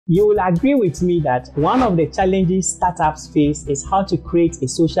You will agree with me that one of the challenges startups face is how to create a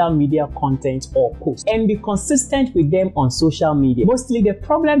social media content or post and be consistent with them on social media. Mostly the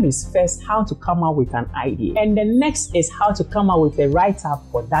problem is first how to come up with an idea, and the next is how to come up with a write-up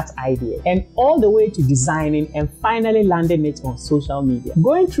for that idea, and all the way to designing and finally landing it on social media.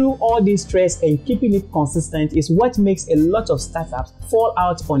 Going through all this stress and keeping it consistent is what makes a lot of startups fall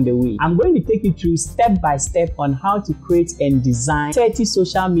out on the way. I'm going to take you through step by step on how to create and design 30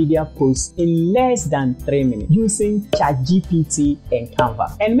 social media posts in less than 3 minutes using ChatGPT and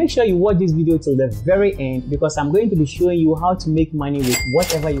Canva. And make sure you watch this video till the very end, because I'm going to be showing you how to make money with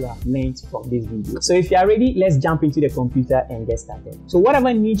whatever you have learned from this video. So if you are ready, let's jump into the computer and get started. So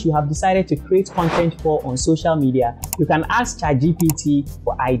whatever niche you have decided to create content for on social media, you can ask ChatGPT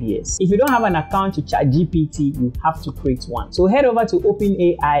for ideas. If you don't have an account to ChatGPT, you have to create one. So head over to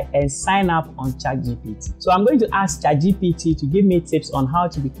OpenAI and sign up on ChatGPT. So I'm going to ask ChatGPT to give me tips on how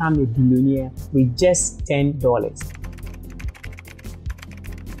to become a billionaire with just $10.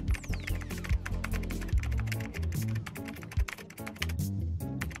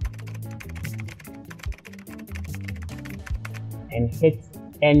 And hit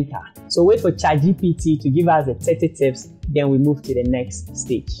enter. So wait for ChatGPT to give us the 30 tips, then we move to the next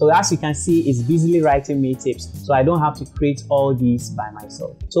stage. So as you can see, it's busily writing me tips, so I don't have to create all these by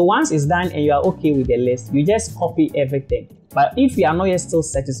myself. So once it's done and you are okay with the list, you just copy everything. But if you are not yet still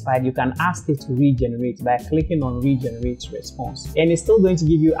satisfied, you can ask it to regenerate by clicking on regenerate response, and it's still going to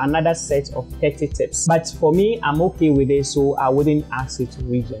give you another set of 30 tips. But for me, I'm okay with it, so I wouldn't ask it to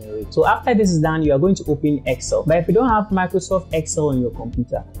regenerate. So after this is done, you are going to open Excel. But if you don't have Microsoft Excel on your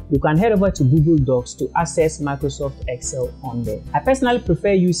computer, you can head over to Google Docs to access Microsoft Excel on there. I personally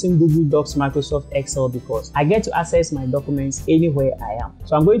prefer using Google Docs Microsoft Excel because I get to access my documents anywhere I am.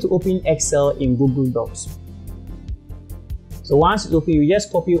 So I'm going to open Excel in Google Docs. So once it's open, you just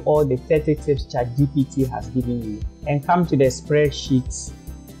copy all the 30 tips ChatGPT has given you and come to the spreadsheet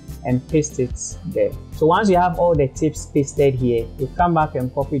and paste it there. So once you have all the tips pasted here, you come back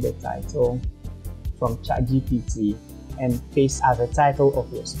and copy the title from ChatGPT and paste as the title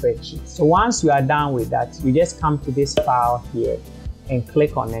of your spreadsheet. So once you are done with that, you just come to this file here and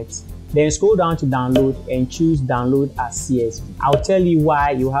click on it. Then scroll down to download and choose download as CSV. I'll tell you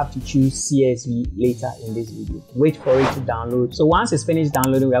why you have to choose CSV later in this video. Wait for it to download. So once it's finished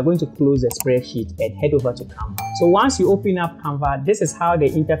downloading, we are going to close the spreadsheet and head over to Canva. So once you open up Canva, this is how the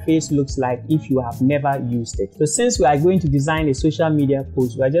interface looks like if you have never used it. So since we are going to design a social media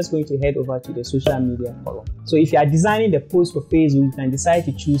post, we are just going to head over to the social media column. So if you are designing the post for Facebook, you can decide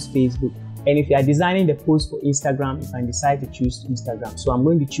to choose Facebook. And if you are designing the post for Instagram, you can decide to choose Instagram. So I'm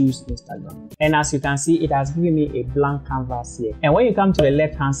going to choose Instagram. And as you can see, it has given me a blank canvas here. And when you come to the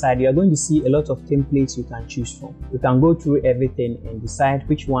left-hand side, you are going to see a lot of templates you can choose from. You can go through everything and decide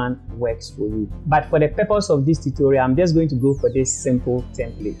which one works for you. But for the purpose of this tutorial, I'm just going to go for this simple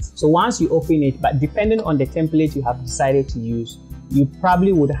template. So once you open it, but depending on the template you have decided to use, you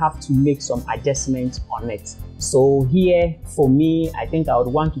probably would have to make some adjustments on it. So here for me, I think I would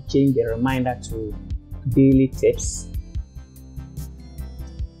want to change the reminder to daily tips.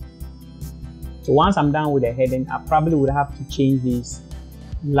 So once I'm done with the heading, I probably would have to change these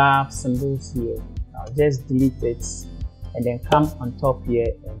laugh symbols here. I'll just delete it and then come on top here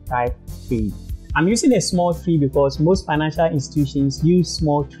and type 3. I'm using a small tree because most financial institutions use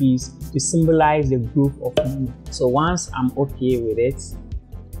small trees to symbolize the group of money. So once I'm okay with it,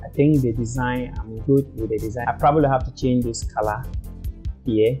 I think the design, I'm good with the design. I probably have to change this color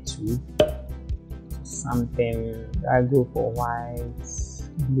here to something. I go for white,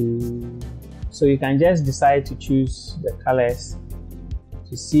 blue. So you can just decide to choose the colors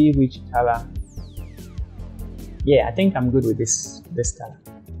to see which color. Yeah, I think I'm good with this color.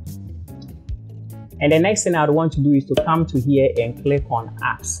 And the next thing I would want to do is to come to here and click on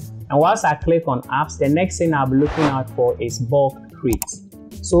apps. And once I click on apps, the next thing I'll be looking out for is bulk crate.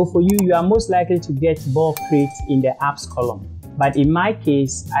 So for you, you are most likely to get bulk crate in the apps column. But in my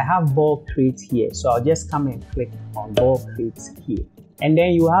case, I have bulk crate here. So I'll just come and click on bulk crate here. And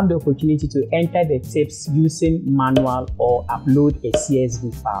then you have the opportunity to enter the tips using manual or upload a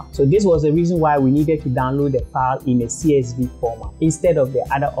CSV file. So this was the reason why we needed to download the file in a CSV format instead of the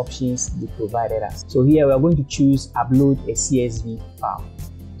other options they provided us. So here we are going to choose upload a CSV file.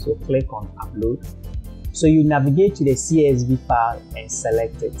 So click on upload. So you navigate to the CSV file and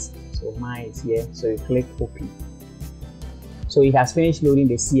select it. So mine is here, so you click open. So it has finished loading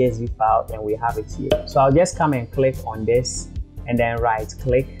the CSV file and we have it here. So I'll just come and click on this and then right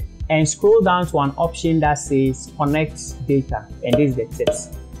click and scroll down to an option that says connect data, and this is the tips.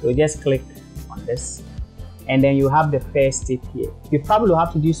 So just click on this and then you have the first tip here. You probably will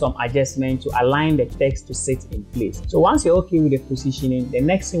have to do some adjustment to align the text to sit in place. So once you're okay with the positioning, the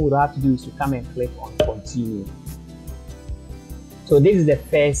next thing we'll have to do is to come and click on continue. So this is the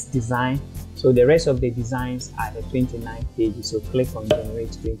first design. So the rest of the designs are the 29 pages. So click on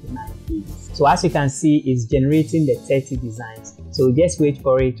generate 29 pages. So as you can see, it's generating the 30 designs. So just wait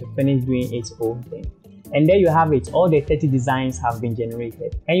for it to finish doing its own thing. And there you have it. All the 30 designs have been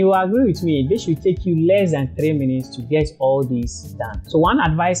generated. And you will agree with me, this should take you less than 3 minutes to get all these done. So one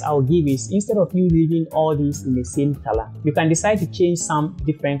advice I'll give is, instead of you leaving all these in the same color, you can decide to change some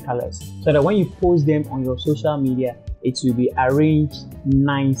different colors so that when you post them on your social media, it will be arranged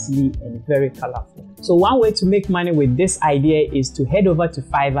nicely and very colorful. So one way to make money with this idea is to head over to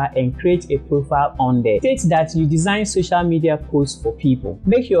Fiverr and create a profile on there. State that you design social media posts for people.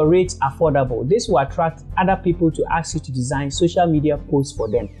 Make your rates affordable. This will attract other people to ask you to design social media posts for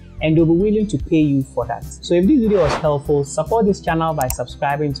them, and they'll be willing to pay you for that. So if this video was helpful, support this channel by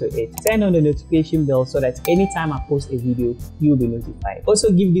subscribing to it. Turn on the notification bell so that anytime I post a video, you'll be notified.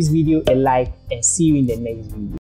 Also give this video a like and see you in the next video.